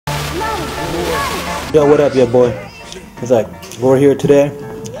Yo, what up, yo, boy? It's like, we're here today.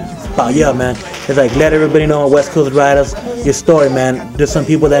 Oh, yeah, man. It's like, let everybody know on West Coast Riders your story, man. There's some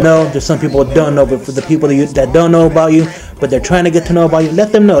people that know, there's some people that don't know, but for the people that don't know about you, but they're trying to get to know about you,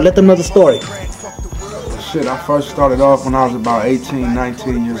 let them know the story. Shit, I first started off when I was about 18,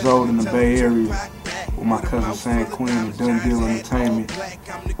 19 years old in the Bay Area with my cousin San Quinn at Done Deal Entertainment.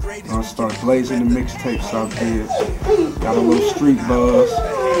 I started blazing the mixtapes out there. Got a little street buzz.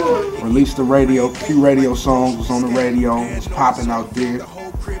 Released the radio, a few radio songs was on the radio. It was popping out there. You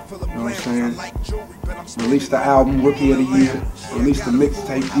know what I'm saying? Released the album Rookie of the Year. Released the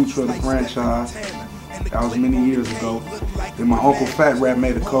mixtape Future of the Franchise. That was many years ago. Then my uncle Fat Rat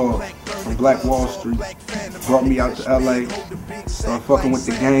made a call from Black Wall Street. Brought me out to LA. Started fucking with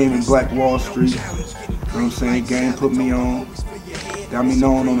the Game in Black Wall Street. You know what I'm saying? Game put me on. Got me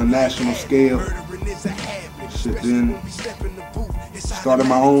known on a national scale. Shit, then started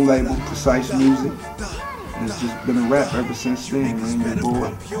my own label, Precise Music. And it's just been a rap ever since then, man. Your boy,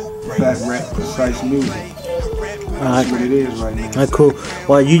 Fat Rat, Precise Music. That's what it is right now. Alright, cool.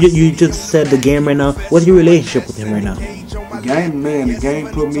 Well, you just said the Game right now. What's your relationship with him right now? The Game, man, the Game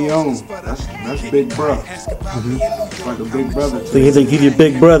put me on. That's Big Bro. It's like a big brother to So he's your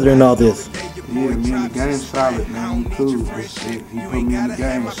big brother in all this. Yeah, me and the Game solid, man. We cool. This shit, he put me in the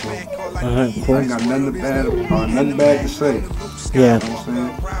game, so Alright, cool. I ain't got nothing bad to say. Yeah. You know what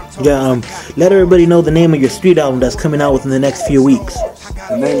I'm saying? Yeah, let everybody know the name of your street album that's coming out within the next few weeks.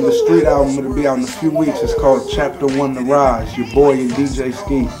 The name of the street album that'll be out in a few weeks is called Chapter 1 The Rise. Your boy and DJ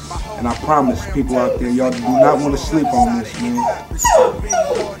Ski. And I promise people out there, y'all do not want to sleep on this, man.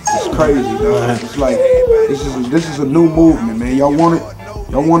 It's crazy, dog. It's like this is a new movement, man. Y'all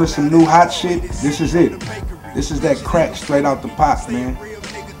wanted some new hot shit? This is it. This is that crack straight out the pot, man.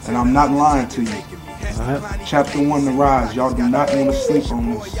 And I'm not lying to you. Chapter 1 The Rise. Y'all do not want to sleep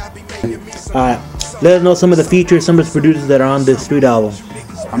on this. Alright. Let us know some of the features, some of the producers that are on this street album.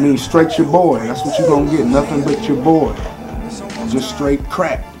 I mean, straight your boy. That's what you're going to get. Nothing but your boy. Just straight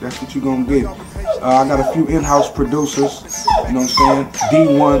crack. That's what you're going to get. I got a few in-house producers. You know what I'm saying?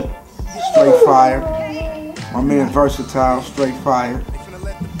 D1, straight fire. My man Versatile, straight fire. You know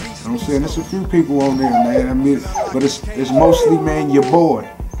what I'm saying? There's a few people on there, man. I mean, but it's mostly, man, your boy.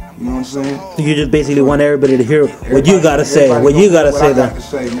 You know what I'm saying? So you just basically want everybody to hear what you gotta say. What you gotta say, then. I got to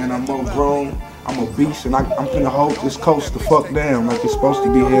say, man. I'm more grown. I'm a beast, and I'm finna hold this coast the fuck down like it's supposed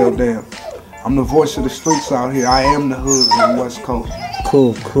to be held down. I'm the voice of the streets out here. I am the hood on the West Coast.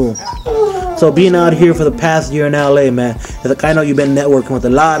 Cool, cool. So being out here for the past year in LA, man, like I know you've been networking with a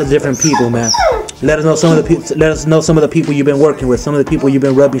lot of different people, man. Let us know some of the people. Let us know some of the people you've been working with, some of the people you've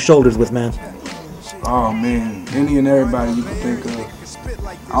been rubbing shoulders with, man. Oh man, any and everybody you can think of.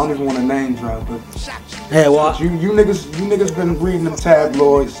 I don't even want to name drop, but hey, well, you niggas been reading them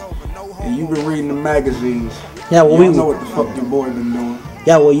tabloids and you been reading the magazines. Yeah, well, we know what the fuck your boy been doing.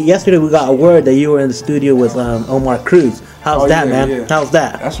 Yeah, well, yesterday we got a word that you were in the studio with Omar Cruz. How's that, man? Yeah. How's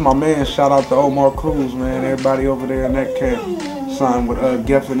that? That's my man. Shout out to Omar Cruz, man. Everybody over there in that camp signed with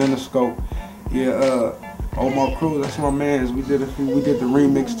Geffen Interscope. Yeah, Omar Cruz, that's my man. We did the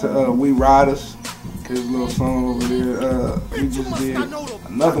remix to We Riders. His little song over there. He just did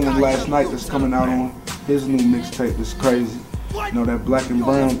another one last night that's coming out on his new mixtape. It's crazy. You know, that black and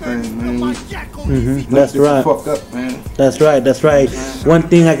brown thing, man. That's right. Fuck up, man. That's right. That's right. One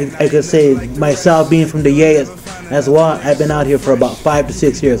thing I could say, myself being from the Yay as well, I've been out here for about 5 to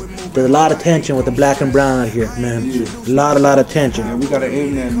 6 years. There's a lot of tension with the black and brown out here, man. Yeah. A lot of tension. Yeah, we gotta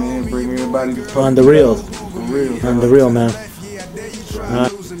end that, man. Bring everybody to on the reels. On the real, man.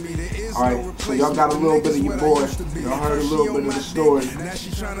 Alright, so y'all got a little bit of your boy. Y'all heard a little bit of the story.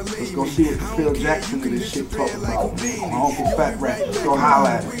 Let's go see what the Phil Jackson of this shit talking about. My Uncle Fat Rat. Let's go holla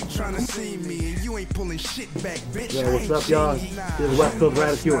at him. Yo, what's up, y'all? This is West Coast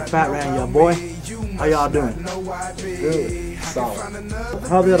Riders here with Fat Rat and your boy. How y'all doing? Good. Solid.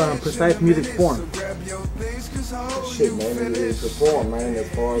 How's it on Precise Music Forum? Shit, man, it's a form, man. As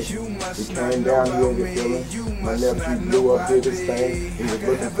far as we came down here, you feeling? My nephew blew up here this thing. He was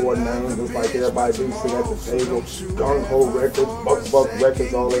looking for a name, just like everybody do, sit at the table. Gung Ho Records, Buck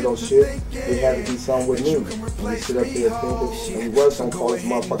Records, all that those shit. We had to do something with music. And we sit up there thinking, and we was gonna call this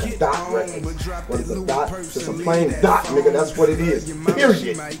motherfucker Dot Records. What is a dot? Just a plain dot, nigga. That's what it is.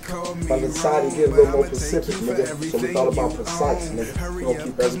 Period. But I decided to get a little more specific, nigga. So we thought about precise, nigga. We gonna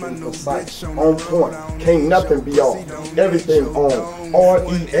keep everything precise. On point. Can't nothing be off. Everything on.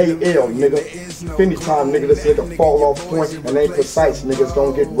 R-E-A-L, nigga. If anytime, nigga, this nigga fall off point and ain't precise, niggas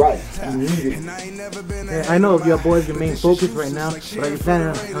gonna get right. You need it. Yeah, I know your boy's your main focus right now, but are you planning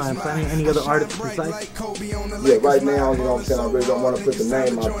on signing any other artists besides? Yeah, right now, you know what I'm saying, I really don't want to put the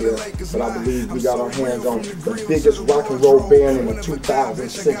name out there, but I believe we got our hands on the biggest rock and roll band in the 2000th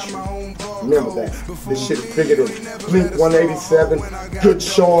century. Remember that. This shit is bigger than Blink 187, Good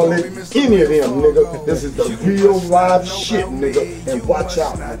Charlotte, any of them, nigga. This is the real live shit, nigga. And watch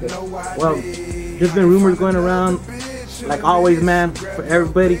out, nigga. Well, there's been rumors going around, like always, man, for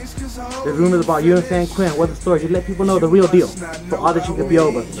everybody. There's rumors about you and San Quinn. What's the story? Just let people know the real deal for all that you could be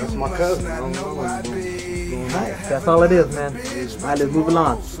over. That's my cousin. I don't know. That's all it is, man. Alright, let's move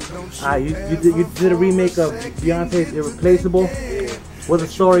along. Alright, you did a remake of Beyonce's Irreplaceable. What's the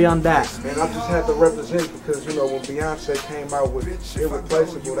story on that? Man, I just had to represent because, you know, when Beyonce came out with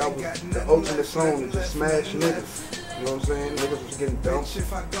Irreplaceable, that was the ultimate song to just smash niggas. You know what I'm saying? Niggas was getting dumped.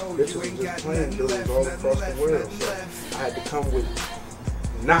 Bitches was just playing dudes all across the world. So I had to come with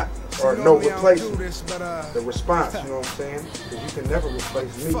not or no replacement. The response, you know what I'm saying? Because you can never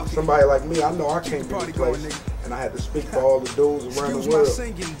replace me. Somebody like me, I know I can't be replaced. And I had to speak for all the dudes around the world.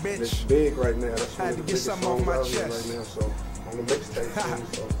 And it's big right now. That's one of the biggest songs out here right now. So on the mixtape scene,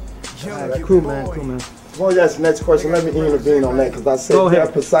 so. Alright, cool, man. Cool, man. Well, that's the next question. Let me intervene on that because I said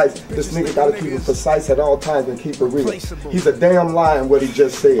that precise. This nigga gotta keep it precise at all times and keep it real. He's a damn lying what he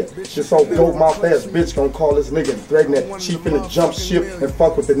just said. This old dope mouth ass bitch gonna call this nigga and threaten that she finna jump ship and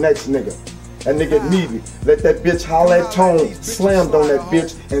fuck with the next nigga. That nigga immediately let that bitch holler at Tone, slammed on that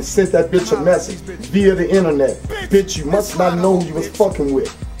bitch and sent that bitch a message via the internet. Bitch, you must not know who you was fucking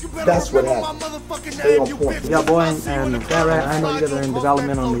with. That's what happened. Stay on point. Yeah, boy, and that right, I know you guys are in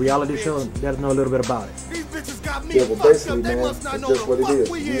development on the reality show. Let us know a little bit about it. Yeah, well, basically, man, it's just what it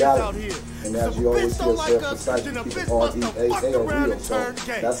is. Reality. And as you always hear, self-precise, keep it R-E-A-L, real. So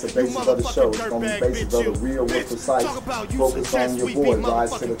that's the basis of the show. It's going to be basis of the real with precise. Focus on your boy,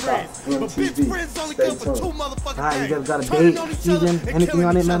 rise to the top. MTV. Stay tuned. Alright, you guys got a date, season, anything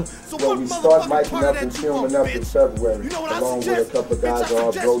on it, man? Well, we start miking up and filming up in February, along with a couple of guys,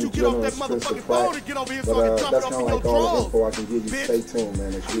 Brody Jenner and Spencer Pratt. But that's kind of like all the info I can give you. Stay tuned,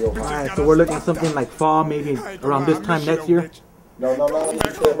 man. It's real hot. Alright, so we're looking at something like fall, maybe around this time next year? No, let me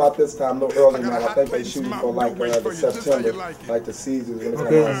say about this time, a little early now. I think they shooting for like the September, like the season's gonna come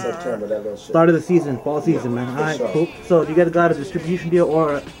out in September, that little shit. Start of the season, fall season, man. Alright, cool. So you guys got a distribution deal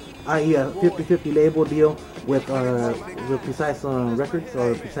or i.e. a 50-50 label deal with Precise Records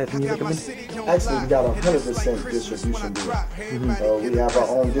or Precise Music, I mean? Actually, we got a 100% distribution deal. We have our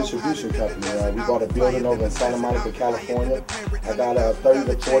own distribution company. We bought a building over in Santa Monica, California. I got 30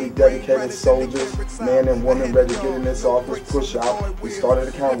 to 40 dedicated soldiers, men and women ready to get in this office, push out. We started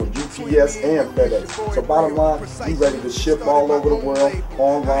account with UPS and FedEx. So bottom line, we ready to ship all over the world.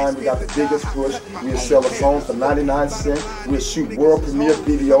 Online, we got the biggest push. We'll sell a song for 99 cents. We'll shoot world premiere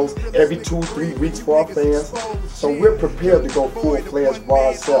videos every 2-3 weeks for our fans. So we're prepared to go full-fledged by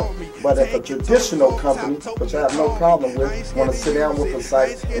ourselves. But if a traditional company, which I have no problem with, want to sit down with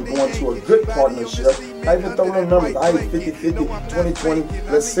Precise and go into a good partnership, I even throw them numbers, I 50-50,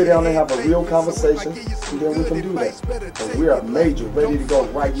 20-20, let's sit down and have a real conversation, and then we can do that. But we are major, ready to go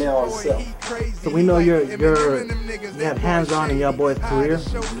right now ourselves. So we know you have hands-on in your boy's career.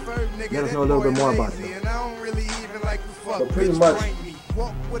 Let us know a little bit more about it. So pretty much,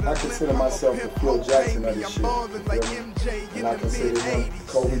 I consider myself the Phil Jackson of this shit, and I consider him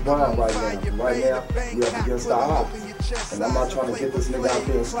Kobe Bryant right now. Right now, we're up against the odds. And I'm not trying to get this nigga out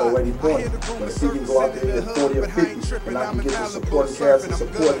there and score 80 points, but if he can go out there and 40 or 50, and I can get the supporting cast and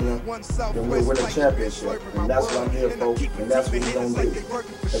supporting him, then we'll win a championship. And that's what I'm here for, and that's what we're going to do.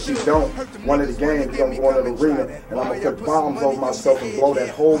 If he don't, one of the games, we're going to go into the arena, and I'm going to put bombs over myself and blow that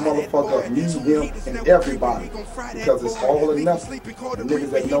whole motherfucker up, me, him, and everybody. Because it's all or nothing. The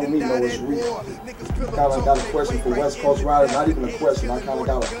niggas that know me know it's real. I kind of got a question for West Coast Riders, not even a question, I kind of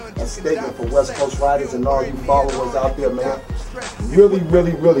got a statement for West Coast Riders and all you followers out there, man.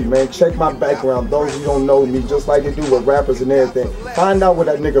 Really, man, check my background. Those who don't know me, just like they do with rappers and everything. Find out where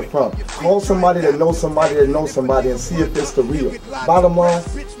that nigga from. Call somebody that knows somebody that knows somebody and see if it's the real. Bottom line,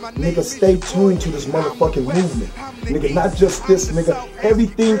 nigga, stay tuned to this motherfucking movement. Nigga, not just this, nigga.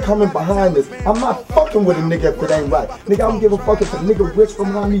 Everything coming behind this. I'm not fucking with a nigga if it ain't right. Nigga, I don't give a fuck if a nigga rich from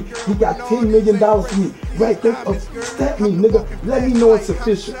behind me. He got $10 million for me. Right, step me, nigga. Let me know it's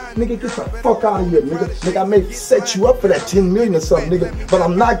official. Nigga, get the fuck out of here, nigga. Nigga, I may set you up for that $10 million or something, nigga. But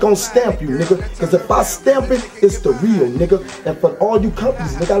I'm not gonna stamp you, nigga. Cause if I stamp it, it's the real, nigga. And for all you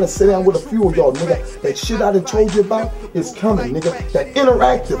companies, nigga, I done sit down with a few of y'all, nigga. That shit I done told you about is coming, nigga. That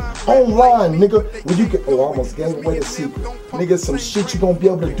interactive, online, nigga. Where you can, oh, I almost gave away the secret. Nigga, some shit you gonna be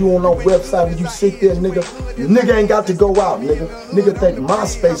able to do on our website when you sit there, nigga. Nigga ain't got to go out, nigga. Nigga think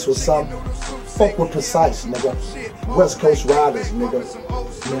MySpace was something. Fuck with Precise, nigga. West Coast Riders, nigga.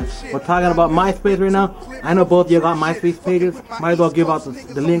 Yeah. We're talking about MySpace right now. I know both of you got MySpace pages. Might as well give out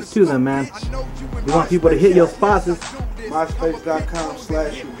the links to them, man. We want people to hit your spots.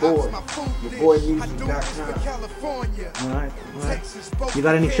 MySpace.com/yourboy. Yourboymusic.com. Alright. You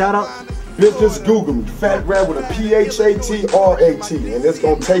got any shout outs? Just Google me. Fat Rat with a PHATRAT. And it's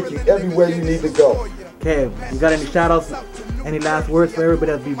gonna take you everywhere you need to go. Okay, you got any shout outs? Any last words for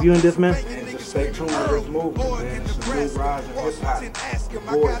everybody that's be viewing this, man? Stay tuned to this movement, man. It's a new rise in hip-hop. Your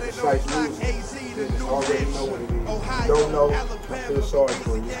boy, Precise Music. You already know what it is. You don't know, I feel sorry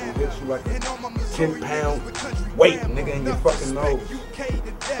for you. It's gonna hit you like a 10-pound weight, nigga, in your fucking nose.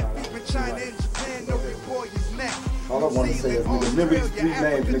 All I want to say is, nigga, remember these 3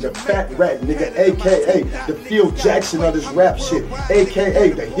 names, nigga. Fat Rat, nigga, a.k.a. the Phil Jackson of this rap shit,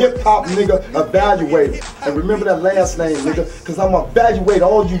 a.k.a. the hip-hop nigga evaluator. And remember that last name, nigga, because I'm going to evaluate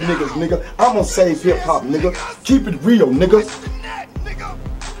all you niggas, nigga. I'm going to save hip-hop, nigga. Keep it real, nigga.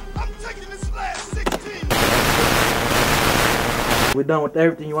 We're done with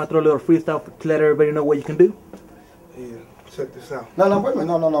everything. You want to throw a little freestyle to let everybody know what you can do? Yeah, check this out. No, wait a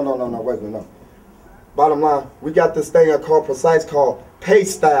minute. No, wait a minute, no. Bottom line, we got this thing called Precise called Pay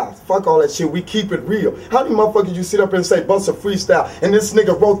Styles. Fuck all that shit. We keep it real. How many motherfuckers you sit up and say bust a freestyle and this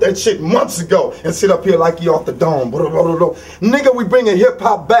nigga wrote that shit months ago and sit up here like he off the dome? Blah, blah, blah, blah. Nigga, we bringing hip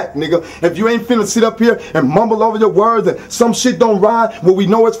hop back, nigga. If you ain't finna sit up here and mumble over your words and some shit don't rhyme, well, we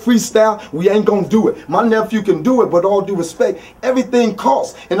know it's freestyle, we ain't gonna do it. My nephew can do it, but all due respect, everything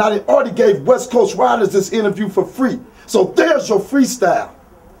costs. And I already gave West Coast Riders this interview for free. So there's your freestyle.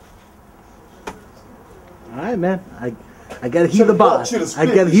 All right, man. I gotta hear the boss. I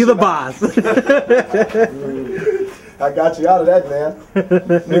gotta hear the boss. I got you out of that, man.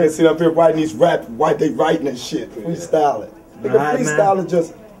 Niggas sit up here writing these rap, they writing and shit, freestyling. Nigga, right, freestyling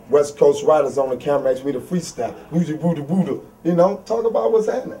just West Coast Riders on the camera ask me to freestyle. Woozy wooda wooda. You know, talk about what's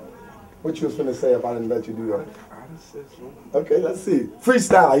happening. What you was finna say if I didn't let you do that? Okay, let's see.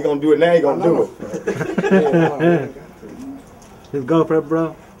 Freestyle, you gonna do it now, you gonna do it. Just go for it,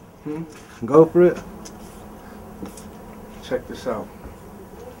 bro. Go for it. Check this out.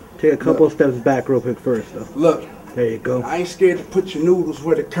 Take a couple steps back real quick first, though. Look. There you go. I ain't scared to put your noodles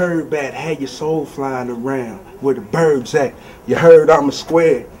where the curb at. Have your soul flying around where the birds at. You heard I'm a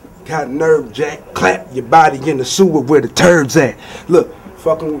square. Got nerve, Jack. Clap your body in the sewer where the turds at. Look,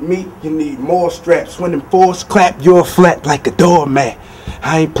 fucking with me, you need more straps. When them fours clap, you're flat like a doormat.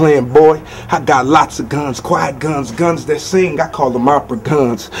 I ain't playing, boy. I got lots of guns, quiet guns, guns that sing. I call them opera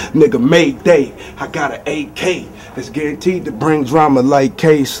guns. Nigga, Mayday. I got an AK that's guaranteed to bring drama like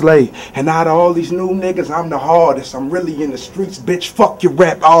K-Slay. And out of all these new niggas, I'm the hardest. I'm really in the streets, bitch. Fuck your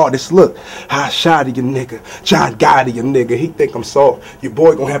rap artist. Look, I shot at your nigga. John Gotti, your nigga. He think I'm soft. Your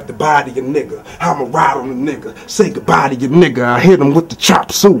boy gonna have to body your nigga. I'ma ride on the nigga. Say goodbye to your nigga. I hit him with the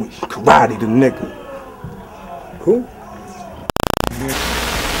chop suey. Karate the nigga. Cool.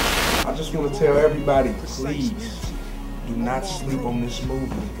 I just want to tell everybody, please, do not sleep on this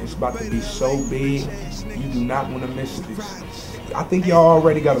movement. It's about to be so big, you do not want to miss this. I think y'all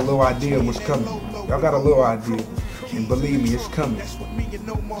already got a little idea of what's coming. Y'all got a little idea, and believe me, it's coming.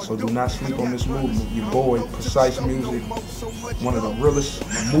 So do not sleep on this movement. Your boy, Precise Music, one of the realest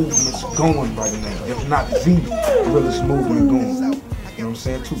movements going right now, if not the realest movement going. You know what I'm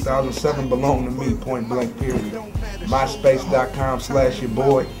saying? 2007 belonged to me, point blank period.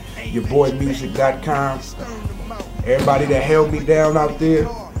 MySpace.com/yourboy. Yourboymusic.com. Everybody that held me down out there,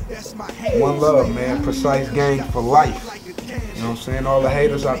 one love, man. Precise gang for life. You know what I'm saying? All the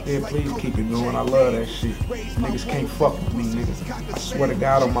haters out there, please keep it going. I love that shit. Niggas can't fuck with me, niggas. I swear to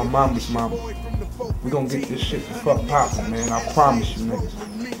God on my mama's mama. We gonna get this shit the fuck poppin', man. I promise you,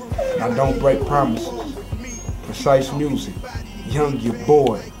 niggas. I don't break promises. Precise Music. Young your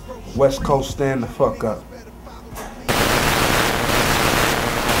boy. West Coast, stand the fuck up.